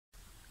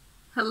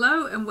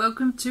Hello and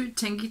welcome to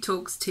Tengi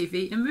Talks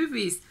TV and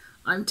Movies.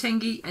 I'm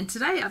Tengi and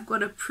today I've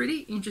got a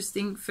pretty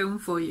interesting film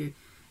for you.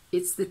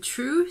 It's the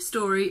true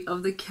story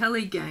of the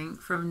Kelly gang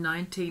from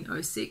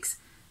 1906.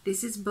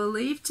 This is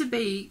believed to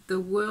be the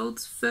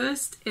world's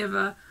first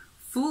ever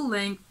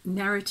full-length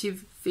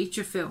narrative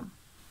feature film.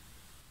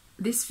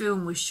 This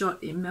film was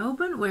shot in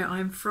Melbourne, where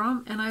I'm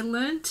from, and I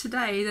learned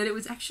today that it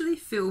was actually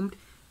filmed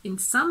in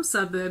some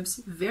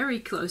suburbs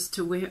very close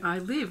to where I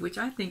live, which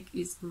I think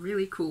is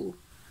really cool.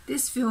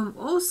 This film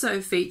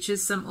also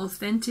features some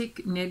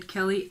authentic Ned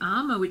Kelly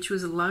armour which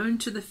was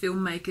loaned to the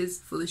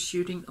filmmakers for the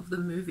shooting of the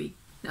movie.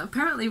 Now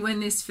apparently when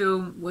this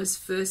film was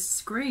first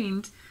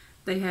screened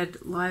they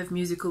had live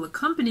musical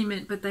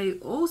accompaniment, but they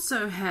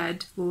also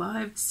had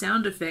live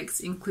sound effects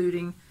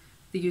including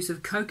the use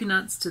of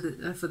coconuts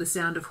for the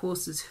sound of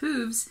horses'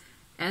 hooves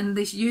and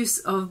the use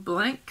of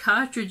blank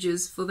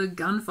cartridges for the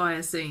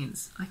gunfire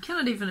scenes. I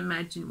cannot even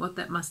imagine what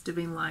that must have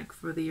been like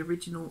for the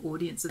original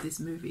audience of this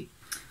movie.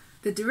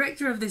 The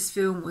director of this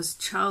film was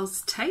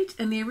Charles Tait,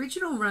 and the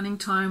original running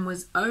time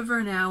was over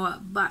an hour,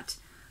 but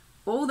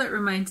all that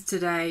remains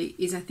today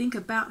is I think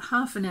about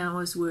half an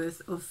hour's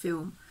worth of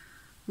film.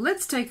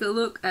 Let's take a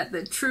look at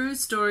the true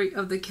story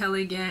of the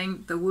Kelly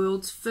gang, the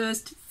world's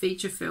first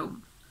feature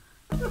film.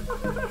 Oh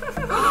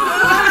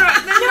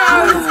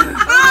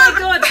my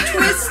god,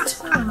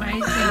 twist!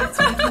 Amazing.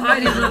 I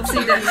did not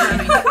see that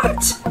coming.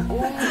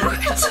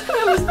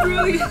 That was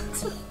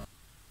brilliant.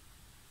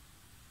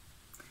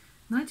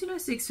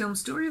 1906 film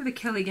Story of the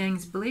Kelly Gang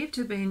is believed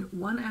to have been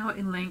 1 hour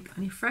in length,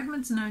 only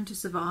fragments known to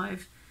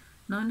survive,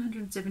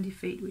 970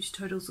 feet, which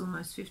totals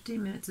almost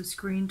 15 minutes of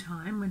screen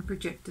time when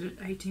projected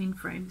at 18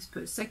 frames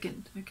per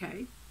second.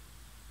 Okay.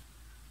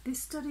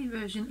 This study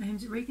version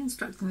aims at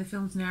reconstructing the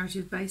film's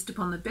narrative based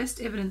upon the best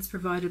evidence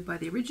provided by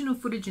the original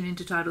footage and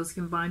intertitles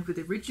combined with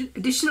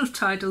additional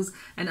titles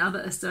and other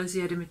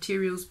associated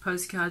materials,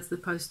 postcards, the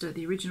poster,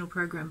 the original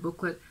program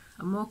booklet.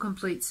 A more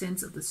complete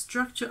sense of the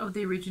structure of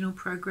the original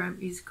program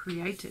is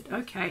created.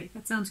 Okay,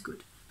 that sounds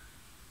good.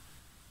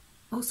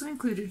 Also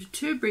included are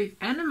 2 brief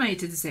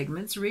animated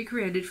segments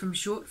recreated from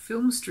short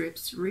film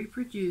strips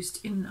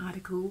reproduced in an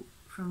article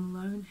from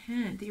Lone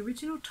Hand. The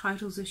original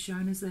titles are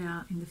shown as they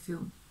are in the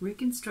film.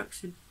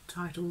 Reconstructed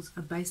titles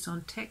are based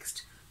on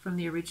text from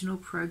the original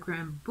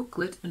program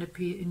booklet and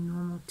appear in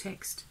normal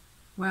text.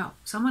 Wow,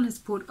 someone has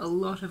put a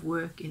lot of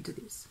work into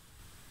this.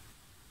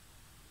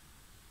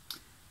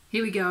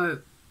 Here we go.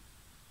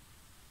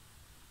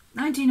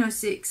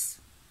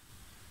 1906.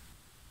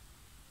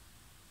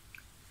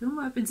 Film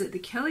opens at the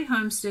Kelly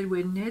homestead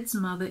where Ned's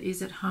mother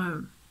is at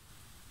home.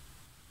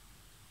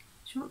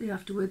 Shortly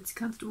afterwards,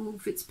 Constable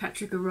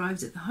Fitzpatrick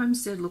arrives at the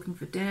homestead looking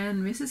for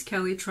Dan. Mrs.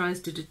 Kelly tries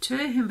to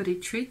deter him, but he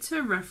treats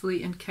her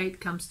roughly and Kate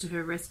comes to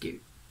her rescue.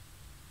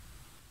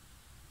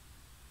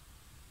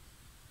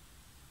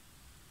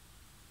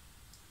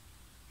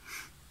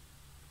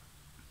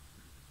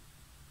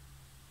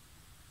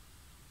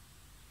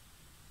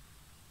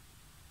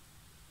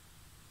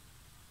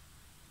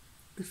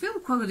 The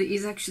film quality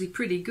is actually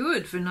pretty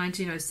good for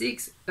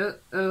 1906.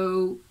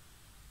 Uh-oh.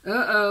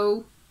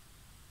 Uh-oh.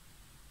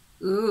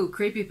 Ooh,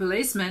 creepy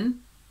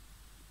policeman.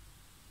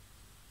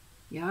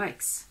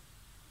 Yikes.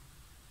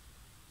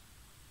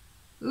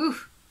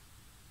 Oof.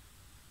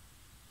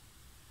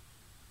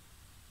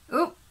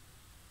 Oh.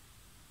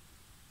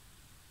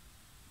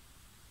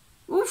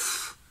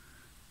 Oof.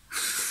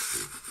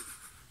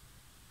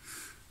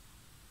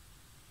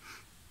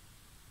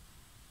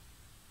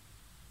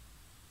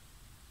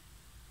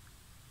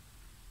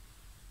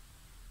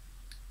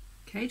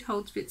 Kate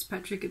holds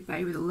Fitzpatrick at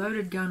bay with a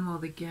loaded gun while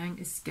the gang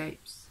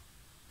escapes.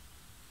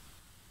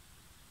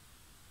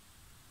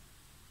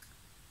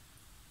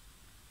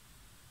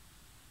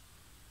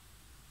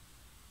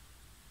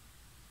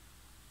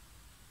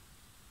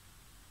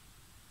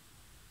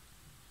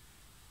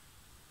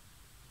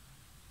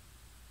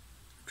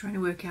 I'm trying to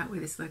work out where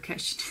this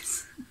location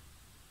is.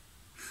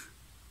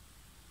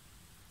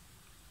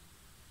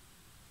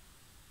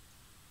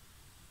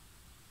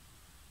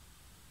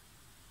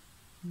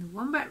 In the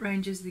Wombat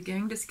Ranges, the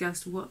gang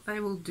discussed what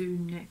they will do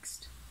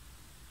next.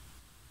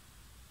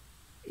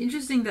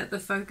 Interesting that the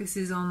focus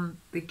is on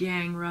the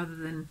gang rather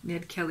than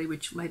Ned Kelly,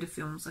 which later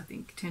films, I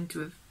think, tend to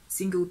have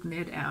singled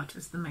Ned out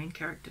as the main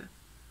character.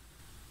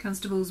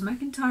 Constables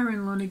McIntyre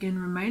and Lonigan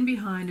remain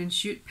behind and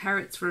shoot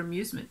parrots for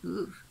amusement.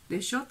 Ugh.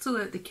 Their shots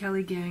alert the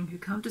Kelly gang, who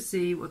come to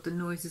see what the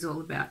noise is all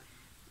about.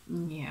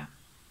 Yeah.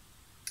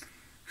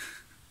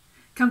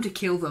 Come to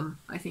kill them,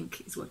 I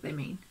think, is what they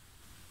mean.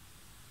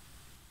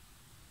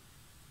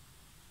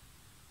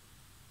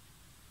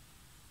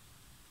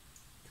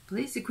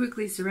 Police are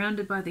quickly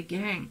surrounded by the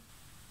gang.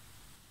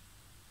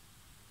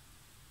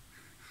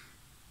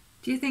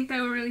 Do you think they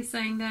were really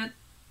saying that?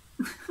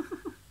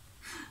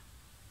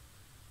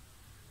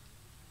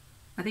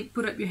 I think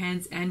put up your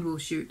hands and we'll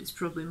shoot is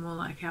probably more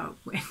like how it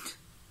went.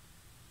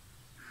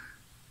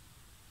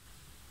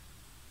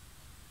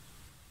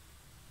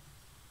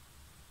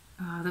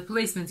 The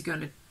policeman's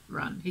going to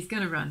run. He's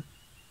going to run.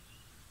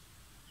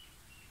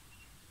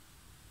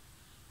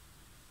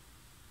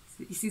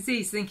 You can see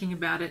he's thinking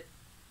about it.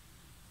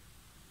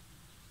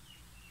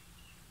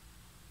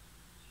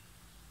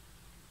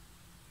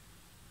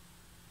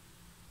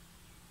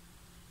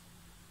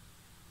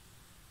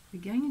 The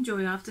gang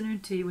enjoy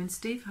afternoon tea when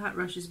Steve Hart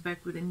rushes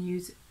back with the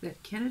news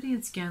that Kennedy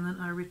and Scanlon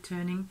are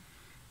returning.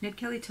 Ned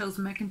Kelly tells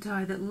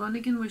McIntyre that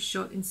Lonergan was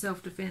shot in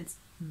self-defense.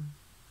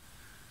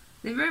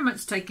 They're very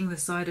much taking the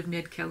side of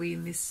Ned Kelly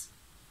in this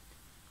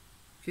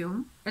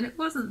film, and it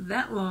wasn't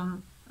that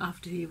long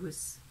after he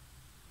was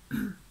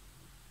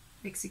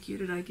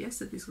executed, I guess,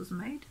 that this was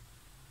made.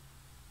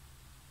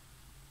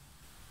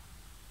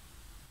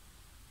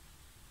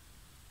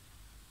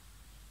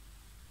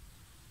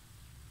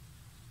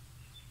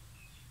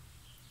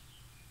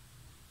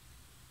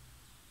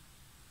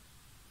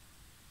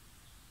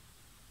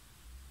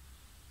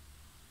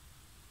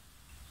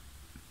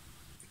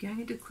 The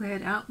gang are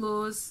declared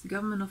outlaws. The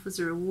government offers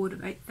a reward of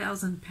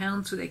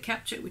 £8,000 for their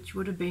capture, which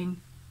would have been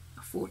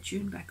a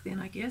fortune back then,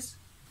 I guess.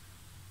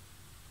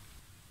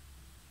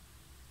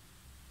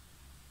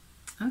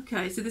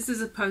 Okay, so this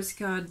is a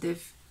postcard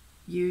they've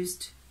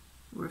used,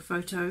 or a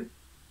photo.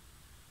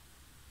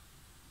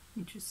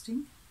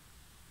 Interesting.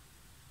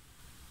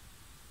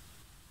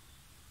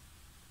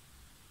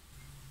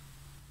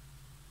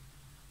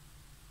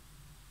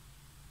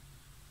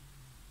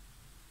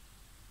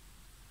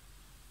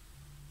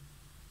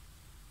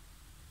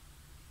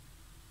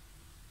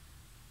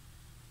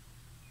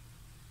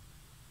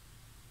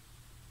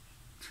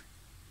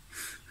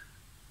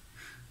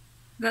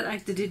 That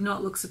actor did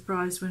not look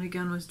surprised when a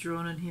gun was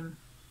drawn on him.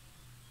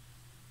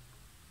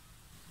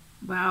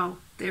 Wow,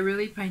 they're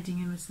really painting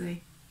him as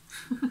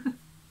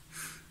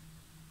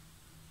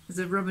as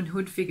a Robin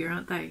Hood figure,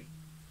 aren't they?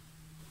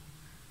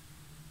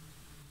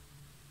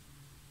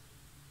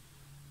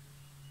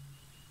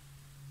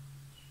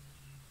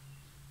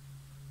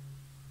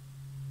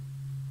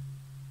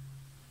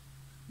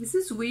 This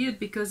is weird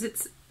because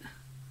it's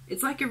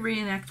like a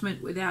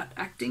reenactment without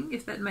acting,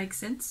 if that makes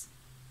sense.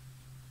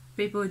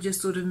 People are just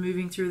sort of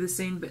moving through the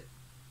scene, but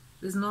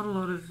there's not a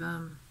lot of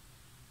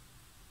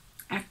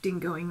acting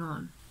going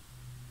on.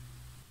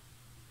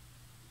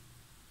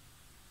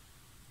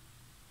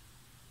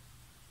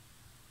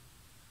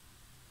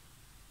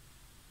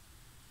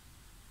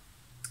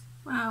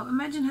 Wow,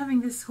 imagine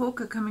having this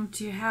hawker coming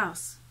to your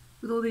house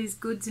with all these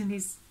goods in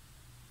his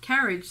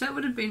carriage. That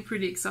would have been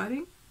pretty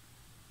exciting.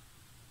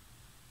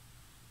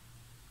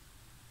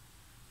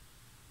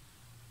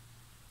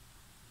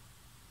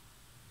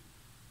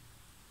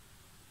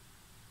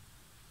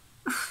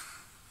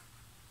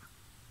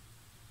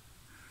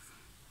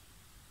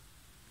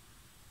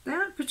 They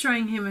aren't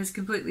portraying him as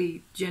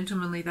completely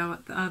gentlemanly, though,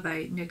 are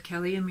they, Ned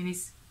Kelly? I mean,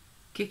 he's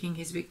kicking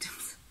his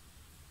victims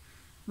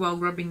while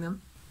robbing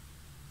them.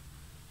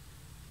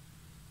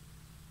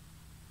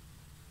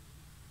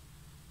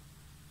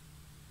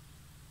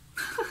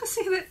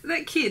 See,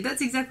 that kid,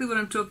 that's exactly what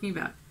I'm talking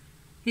about.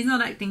 He's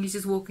not acting, he's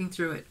just walking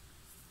through it.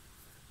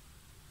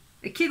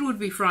 A kid would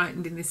be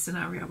frightened in this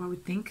scenario, I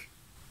would think.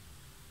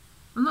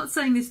 I'm not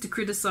saying this to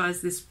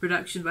criticise this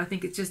production, but I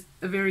think it's just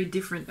a very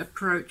different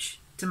approach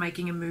to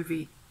making a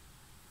movie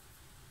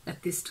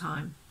at this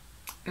time.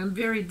 And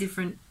very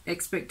different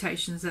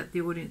expectations that the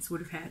audience would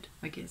have had,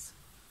 I guess.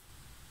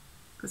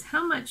 Because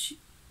how much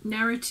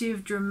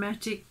narrative,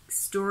 dramatic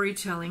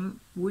storytelling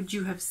would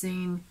you have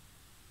seen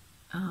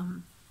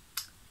on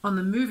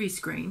the movie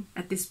screen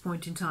at this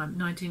point in time,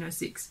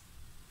 1906?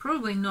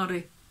 Probably not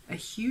a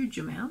huge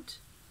amount.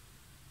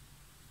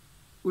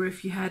 Or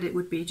if you had, it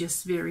would be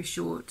just very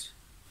short.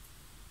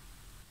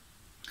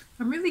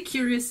 I'm really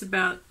curious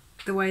about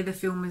the way the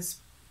film is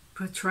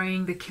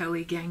portraying the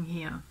Kelly gang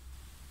here.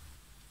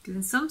 Because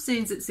in some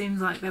scenes it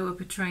seems like they were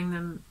portraying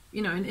them,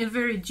 you know, in a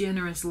very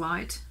generous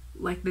light.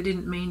 Like they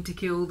didn't mean to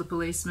kill the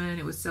policeman,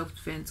 it was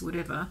self-defense,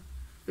 whatever.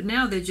 But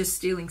now they're just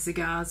stealing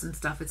cigars and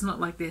stuff. It's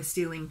not like they're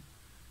stealing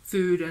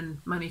food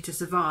and money to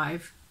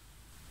survive.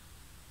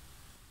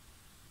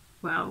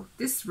 Wow,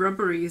 this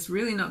robbery is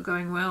really not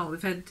going well.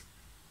 They've had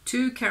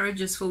 2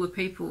 carriages full of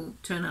people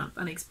turn up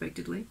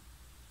unexpectedly.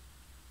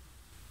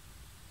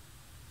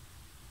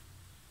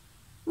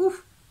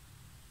 Oof.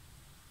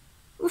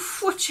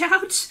 Oof, watch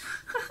out!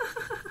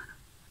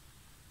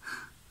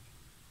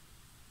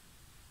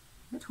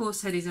 That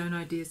horse had his own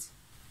ideas.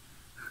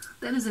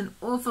 That is an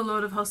awful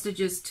lot of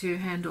hostages to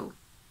handle.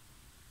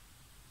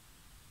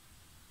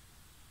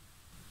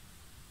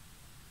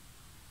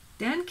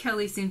 Dan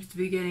Kelly seems to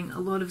be getting a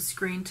lot of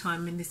screen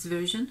time in this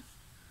version.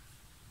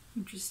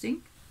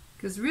 Interesting.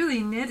 Because really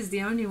Ned is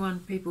the only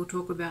one people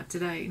talk about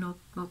today, not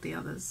the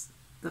others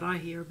that I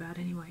hear about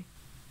anyway.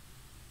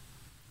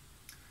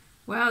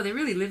 Wow, they're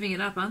really living it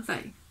up, aren't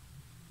they?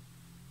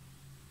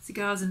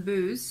 Cigars and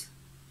booze.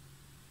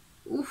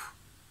 Oof.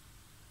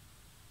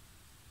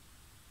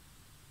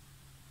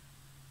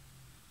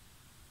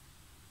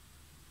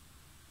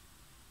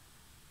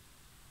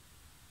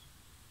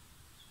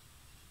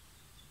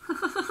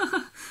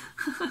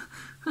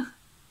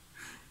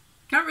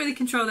 Can't really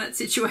control that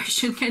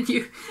situation, can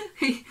you?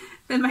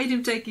 They made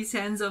him take his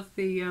hands off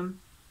the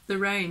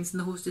reins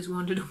and the horse just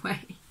wandered away.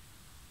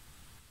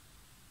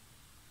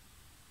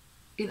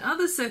 In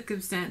other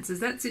circumstances,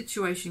 that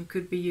situation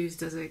could be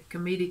used as a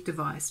comedic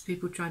device,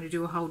 people trying to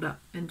do a hold-up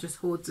and just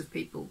hordes of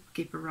people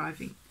keep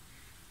arriving.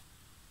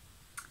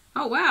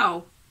 Oh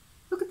wow,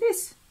 look at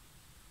this.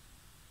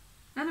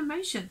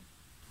 Animation.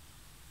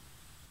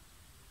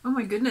 Oh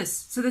my goodness,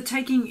 so they're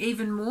taking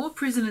even more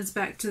prisoners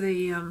back to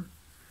the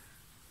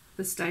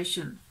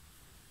station.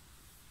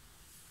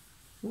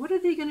 What are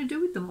they going to do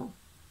with them all?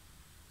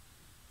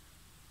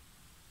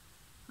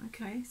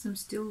 Okay, some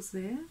stills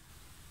there.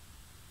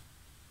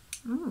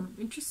 Oh,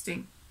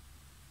 interesting.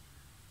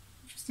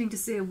 Interesting to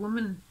see a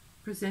woman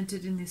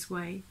presented in this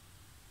way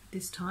at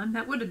this time.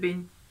 That would have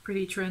been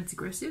pretty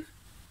transgressive.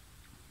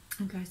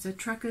 Okay, so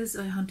trackers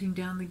are hunting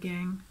down the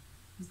gang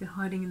as they're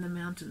hiding in the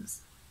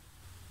mountains.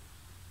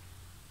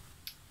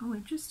 Oh,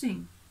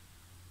 interesting.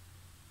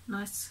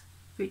 Nice,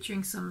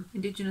 featuring some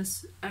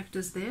Indigenous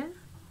actors there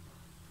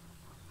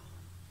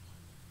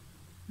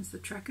as the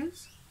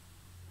trackers.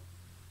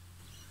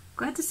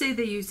 Glad to see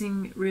they're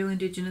using real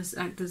Indigenous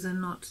actors and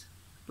not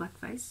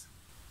blackface.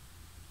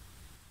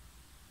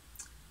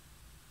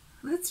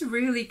 That's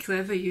really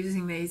clever,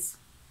 using these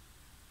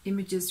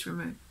images from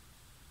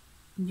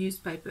a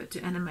newspaper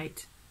to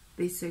animate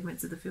these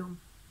segments of the film.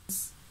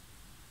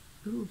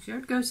 Ooh,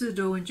 Sherrod goes to the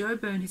door when Joe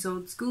Byrne, his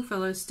old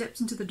schoolfellow, steps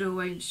into the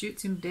doorway and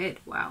shoots him dead.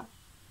 Wow.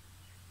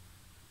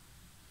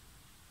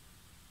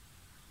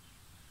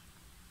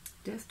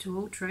 Death to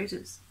all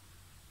traitors.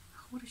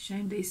 Oh, what a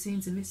shame these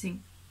scenes are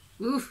missing.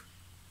 Oof.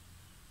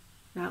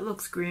 That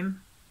looks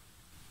grim.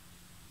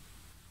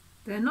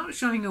 They're not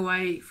shying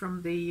away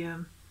from the,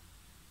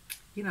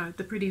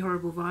 the pretty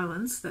horrible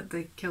violence that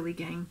the Kelly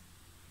gang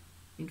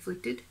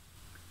inflicted.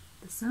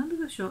 The sound of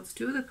the shots,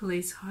 two of the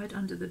police hide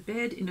under the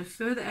bed. In a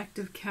further act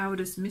of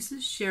cowardice, Mrs.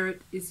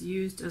 Sherrod is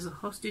used as a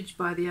hostage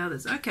by the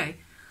others. Okay,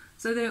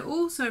 so they're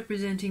also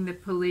presenting the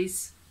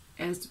police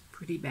as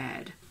pretty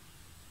bad.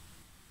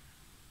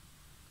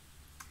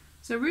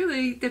 So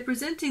really, they're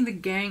presenting the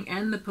gang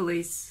and the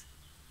police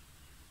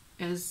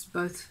as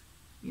both,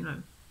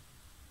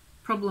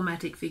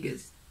 problematic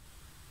figures.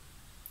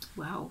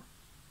 Wow.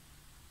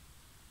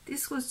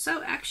 This was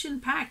so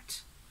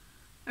action-packed.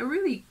 A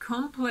really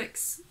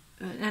complex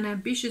and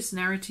ambitious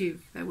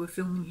narrative they were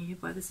filming here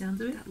by the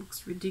sounds of it. That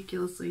looks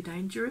ridiculously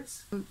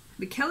dangerous.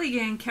 The Kelly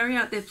gang carry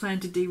out their plan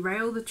to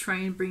derail the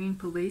train bringing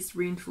police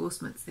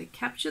reinforcements. They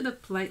capture the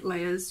plate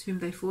layers whom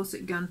they force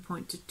at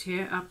gunpoint to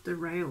tear up the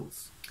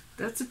rails.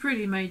 That's a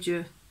pretty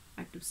major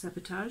act of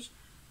sabotage.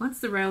 Once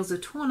the rails are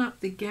torn up,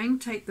 the gang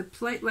take the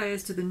plate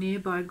layers to the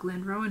nearby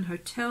Glenrowan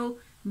Hotel.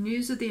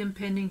 News of the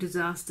impending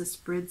disaster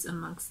spreads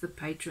amongst the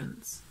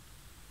patrons.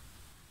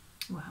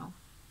 Wow.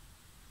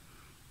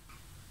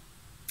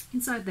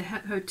 Inside the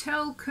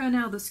hotel,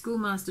 Colonel, the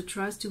schoolmaster,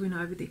 tries to win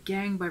over the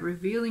gang by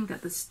revealing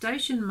that the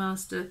station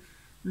master,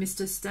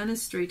 Mr.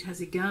 Stanistreet, has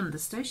a gun. The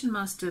station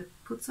master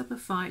puts up a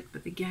fight,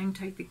 but the gang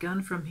take the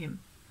gun from him.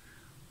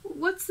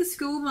 What's the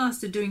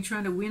schoolmaster doing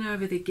trying to win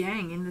over the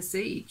gang in the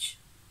siege?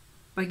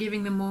 By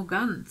giving them more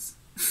guns.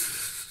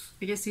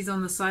 I guess he's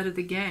on the side of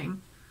the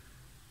gang.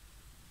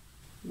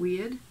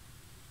 Weird.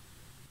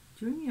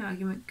 During the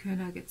argument,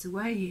 Colonel gets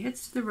away. He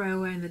heads to the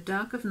railway in the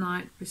dark of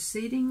night.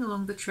 Proceeding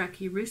along the track,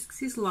 he risks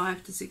his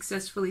life to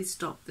successfully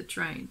stop the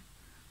train.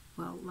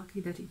 Well,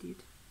 lucky that he did.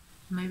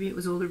 Maybe it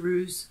was all a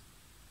ruse.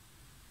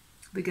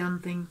 The gun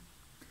thing.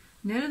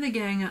 Ned and the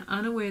gang are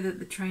unaware that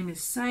the train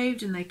is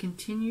saved and they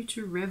continue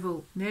to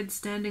revel. Ned,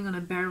 standing on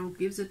a barrel,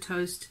 gives a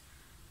toast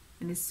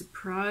and is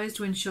surprised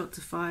when shots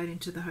are fired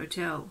into the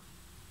hotel.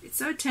 It's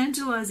so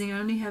tantalising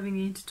only having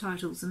the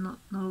intertitles and not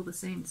all the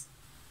scenes.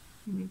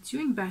 In the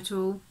ensuing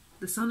battle,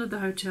 the son of the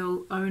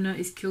hotel owner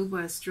is killed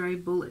by a stray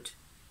bullet.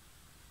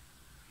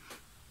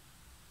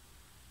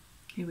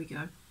 Here we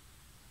go.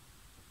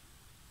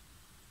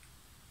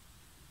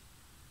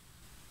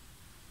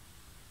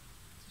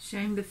 It's a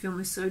shame the film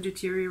is so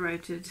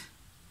deteriorated.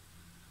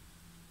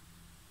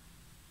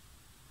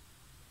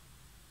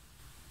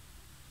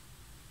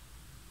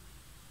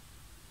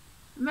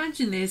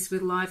 Imagine this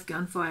with live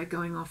gunfire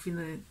going off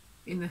in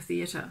the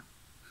theatre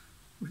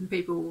when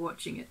people were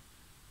watching it.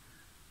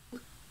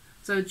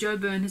 So Joe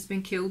Byrne has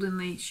been killed in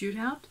the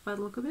shootout, by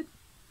the look of it.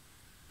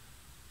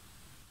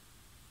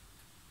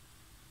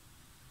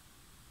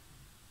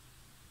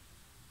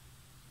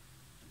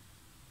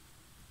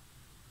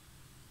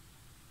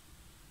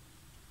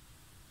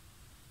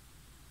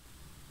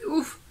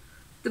 Oof!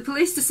 The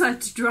police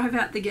decide to drive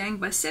out the gang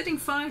by setting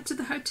fire to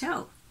the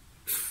hotel.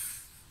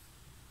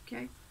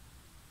 Okay.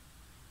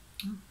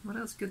 What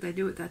else could they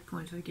do at that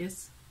point, I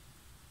guess?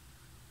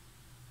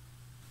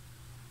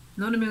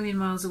 Not a million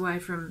miles away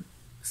from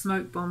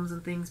smoke bombs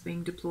and things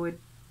being deployed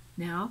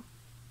now.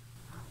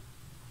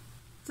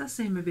 It does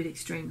seem a bit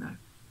extreme though,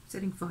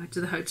 setting fire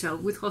to the hotel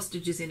with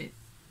hostages in it.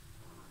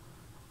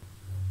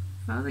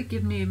 Father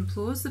Gibney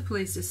implores the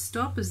police to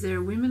stop as there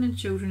are women and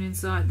children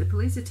inside. The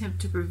police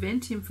attempt to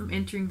prevent him from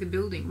entering the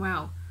building.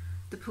 Wow,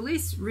 the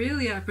police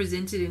really are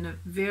presented in a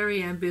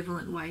very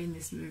ambivalent way in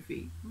this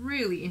movie.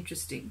 Really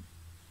interesting.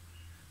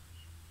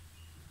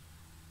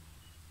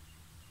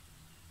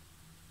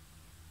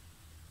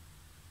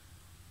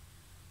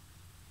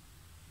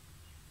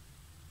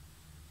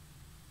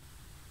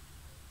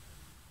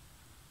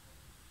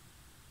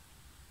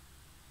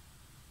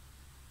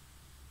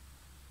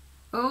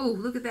 Oh,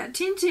 look at that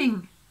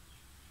tinting.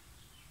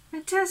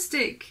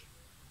 Fantastic.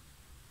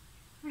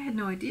 I had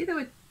no idea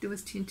there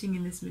was tinting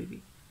in this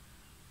movie.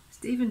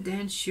 Steve and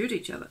Dan shoot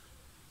each other.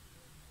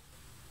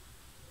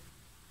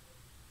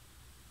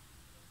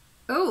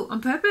 Oh,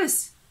 on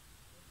purpose.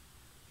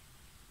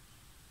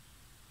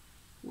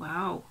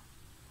 Wow.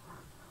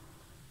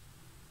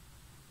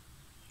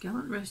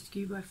 Gallant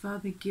rescue by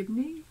Father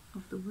Gibney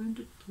of the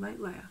wounded plate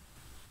layer.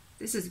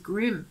 This is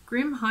grim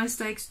high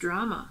stakes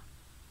drama.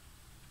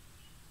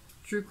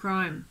 True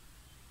crime.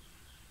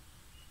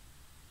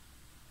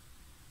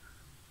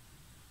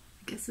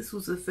 I guess this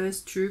was the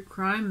first true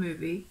crime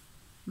movie.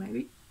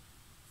 Maybe?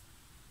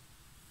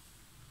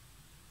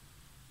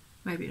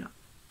 Maybe not.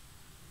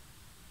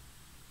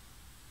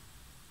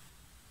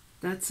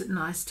 That's a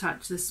nice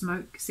touch, the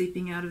smoke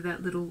seeping out of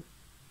that little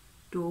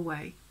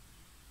doorway.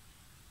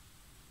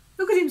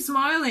 Look at him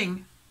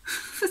smiling.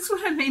 That's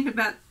what I mean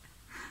about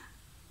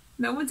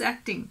no one's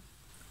acting.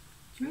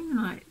 During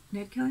the night,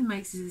 Ned Kelly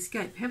makes his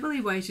escape.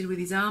 Heavily weighted with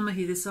his armour,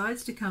 he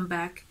decides to come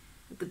back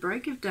at the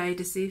break of day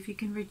to see if he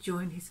can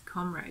rejoin his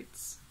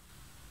comrades.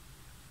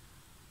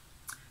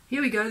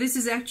 Here we go. This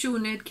is actual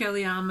Ned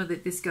Kelly armour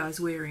that this guy's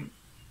wearing.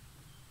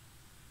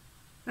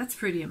 That's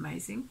pretty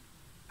amazing.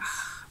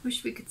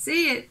 Wish we could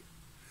see it.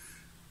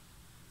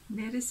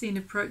 Ned is seen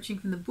approaching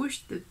from the bush.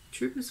 The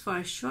troopers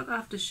fire shot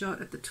after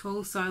shot at the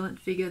tall, silent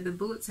figure. The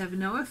bullets have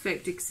no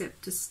effect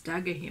except to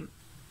stagger him.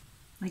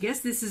 I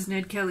guess this is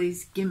Ned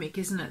Kelly's gimmick,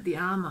 isn't it? The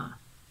armour.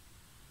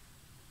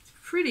 It's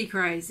pretty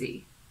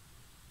crazy.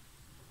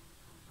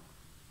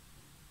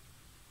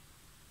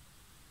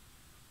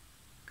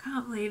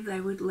 Can't believe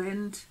they would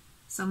lend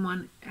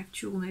someone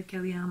actual Ned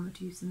Kelly armour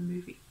to use in the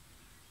movie.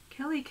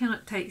 Kelly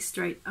cannot take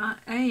straight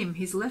aim,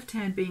 his left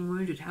hand being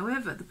wounded.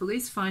 However, the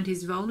police find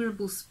his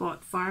vulnerable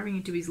spot, firing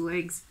into his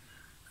legs,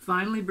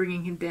 finally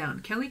bringing him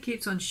down. Kelly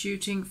keeps on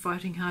shooting,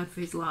 fighting hard for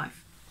his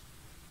life.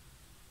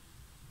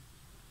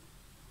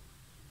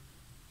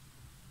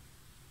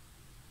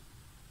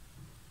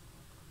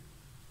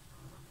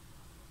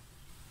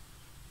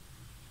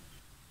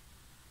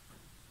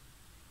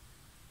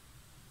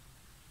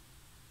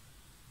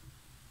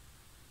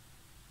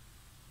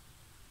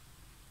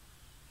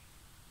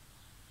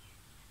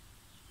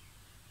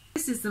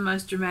 This is the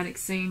most dramatic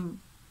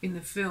scene in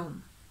the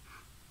film.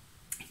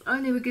 If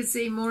only we could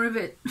see more of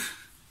it.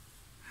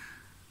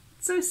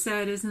 It's so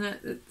sad, isn't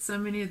it, that so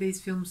many of these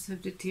films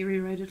have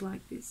deteriorated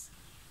like this.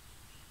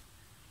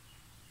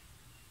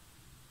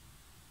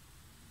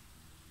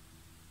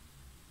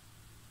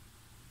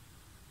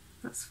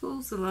 Thus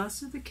falls the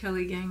last of the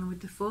Kelly gang, and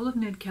with the fall of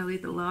Ned Kelly,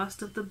 the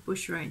last of the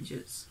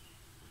bushrangers.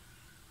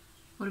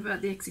 What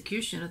about the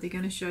execution? Are they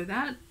going to show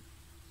that?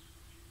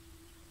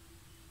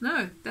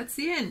 No, that's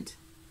the end.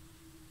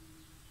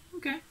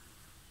 Okay.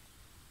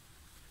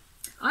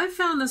 I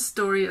found the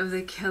story of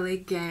the Kelly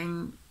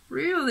gang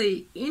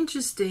really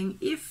interesting,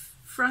 if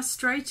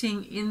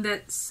frustrating, in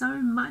that so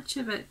much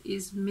of it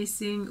is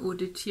missing or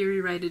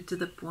deteriorated to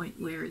the point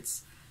where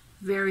it's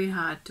very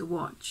hard to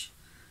watch.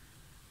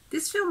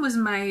 This film was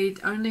made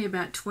only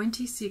about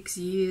 26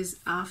 years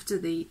after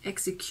the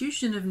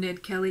execution of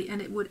Ned Kelly,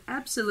 and it would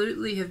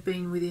absolutely have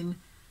been within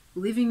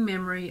living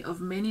memory of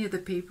many of the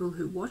people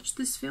who watched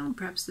this film,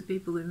 perhaps the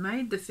people who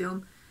made the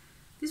film.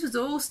 This was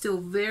all still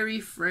very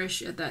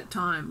fresh at that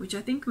time, which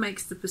I think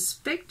makes the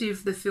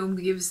perspective the film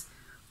gives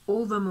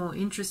all the more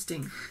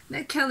interesting.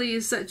 Ned Kelly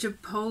is such a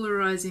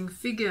polarising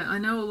figure. I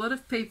know a lot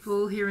of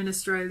people here in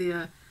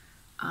Australia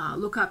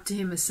look up to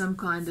him as some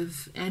kind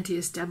of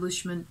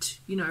anti-establishment,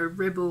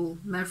 rebel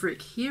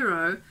maverick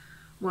hero,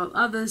 while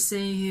others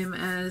see him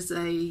as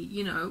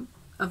a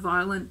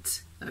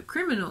violent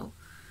criminal.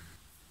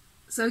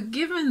 So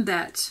given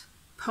that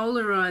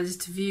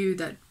polarised view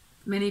that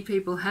many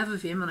people have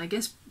of him, and I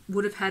guess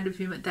would have had of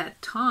him at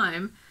that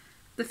time,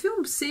 the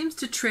film seems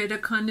to tread a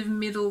kind of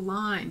middle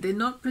line. They're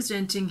not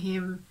presenting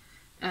him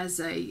as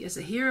a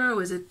hero,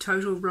 as a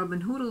total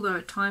Robin Hood, although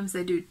at times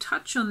they do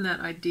touch on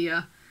that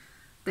idea.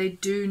 They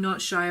do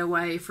not shy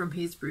away from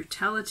his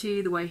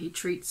brutality, the way he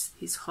treats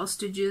his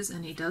hostages,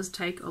 and he does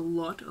take a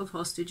lot of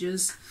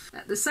hostages.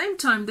 At the same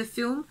time, the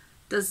film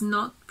does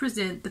not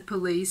present the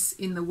police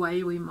in the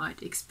way we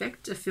might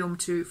expect a film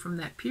to from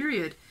that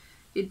period.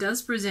 It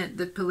does present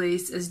the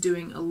police as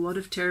doing a lot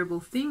of terrible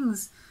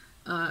things,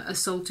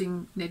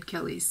 assaulting Ned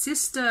Kelly's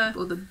sister,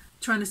 or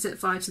trying to set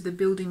fire to the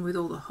building with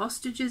all the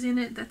hostages in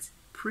it. That's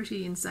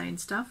pretty insane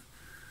stuff.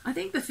 I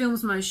think the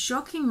film's most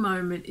shocking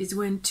moment is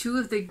when two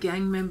of the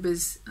gang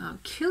members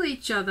kill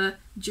each other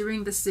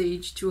during the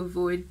siege to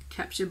avoid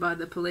capture by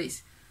the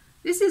police.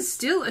 This is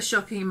still a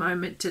shocking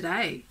moment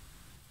today.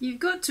 You've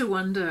got to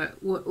wonder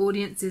what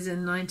audiences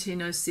in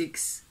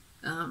 1906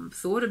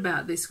 thought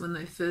about this when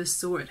they first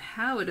saw it,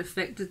 how it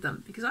affected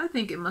them, because I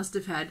think it must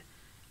have had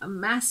a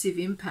massive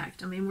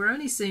impact. I mean, we're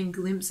only seeing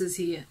glimpses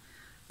here,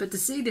 but to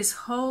see this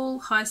whole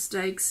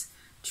high-stakes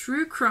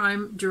true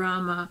crime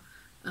drama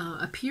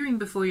appearing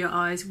before your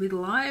eyes with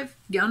live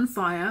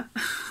gunfire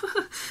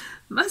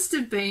must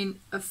have been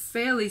a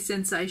fairly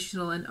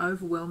sensational and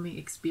overwhelming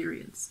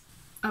experience.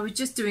 I was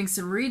just doing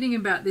some reading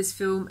about this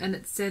film, and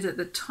it said at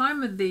the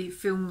time of the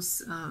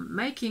film's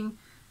making,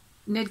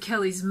 Ned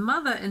Kelly's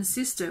mother and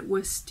sister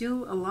were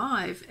still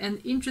alive,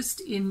 and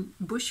interest in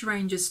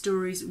bushranger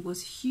stories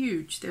was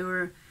huge. There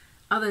were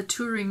other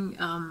touring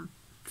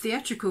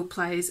theatrical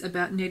plays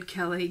about Ned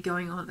Kelly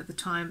going on at the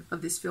time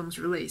of this film's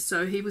release,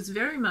 so he was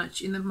very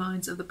much in the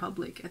minds of the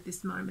public at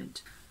this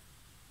moment.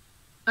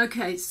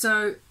 Okay,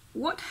 so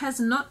what has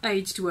not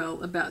aged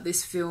well about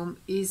this film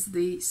is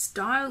the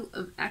style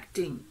of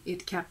acting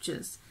it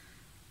captures.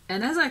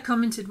 And as I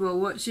commented while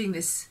watching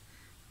this,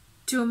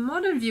 to a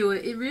modern viewer,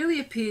 it really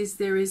appears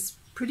there is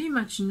pretty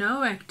much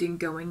no acting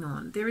going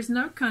on. There is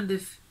no kind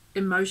of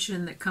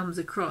emotion that comes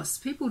across.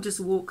 People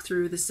just walk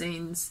through the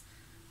scenes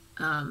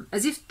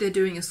as if they're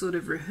doing a sort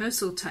of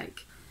rehearsal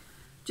take.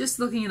 Just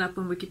looking it up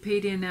on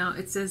Wikipedia now,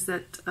 it says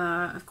that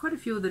quite a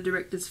few of the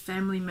director's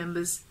family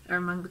members are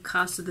among the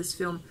cast of this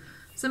film.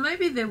 So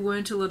maybe there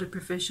weren't a lot of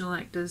professional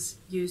actors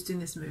used in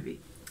this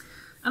movie.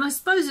 And I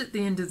suppose at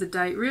the end of the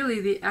day, really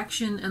the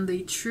action and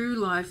the true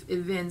life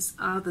events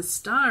are the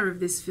star of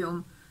this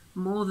film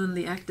more than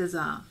the actors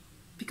are.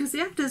 Because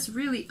the actors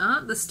really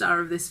aren't the star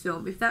of this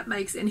film, if that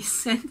makes any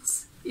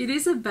sense. It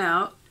is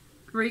about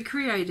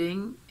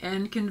recreating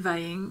and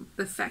conveying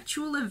the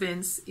factual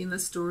events in the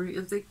story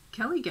of the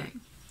Kelly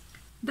gang.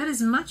 That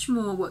is much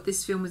more what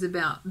this film is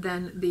about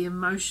than the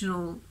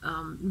emotional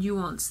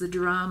nuance, the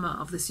drama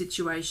of the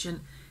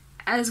situation,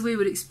 as we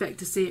would expect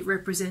to see it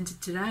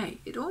represented today.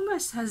 It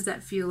almost has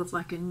that feel of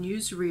like a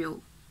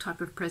newsreel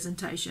type of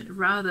presentation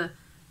rather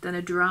than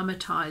a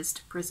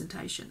dramatized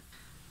presentation.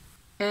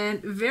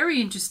 And very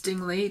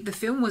interestingly, the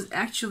film was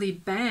actually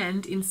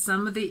banned in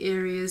some of the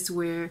areas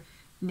where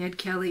Ned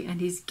Kelly and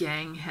his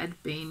gang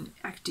had been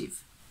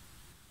active.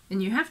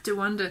 And you have to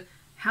wonder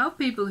how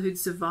people who'd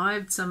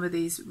survived some of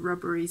these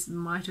robberies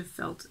might have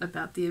felt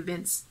about the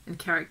events and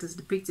characters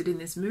depicted in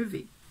this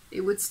movie.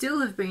 It would still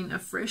have been a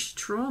fresh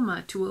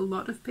trauma to a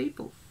lot of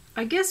people.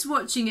 I guess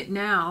watching it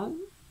now,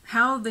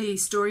 how the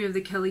story of the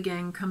Kelly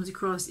gang comes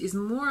across is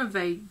more of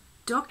a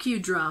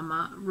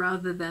docu-drama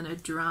rather than a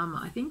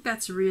drama. I think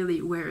that's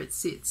really where it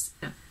sits.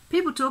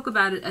 People talk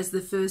about it as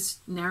the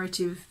first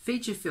narrative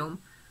feature film,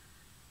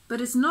 but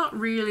it's not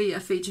really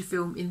a feature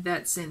film in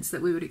that sense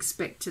that we would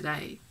expect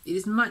today. It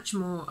is much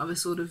more of a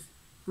sort of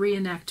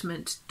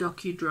reenactment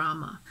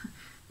docudrama.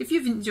 If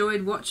you've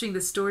enjoyed watching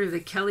the story of the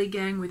Kelly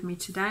gang with me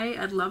today,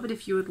 I'd love it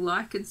if you would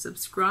like and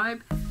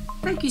subscribe.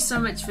 Thank you so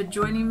much for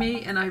joining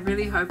me, and I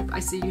really hope I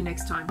see you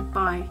next time.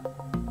 Bye.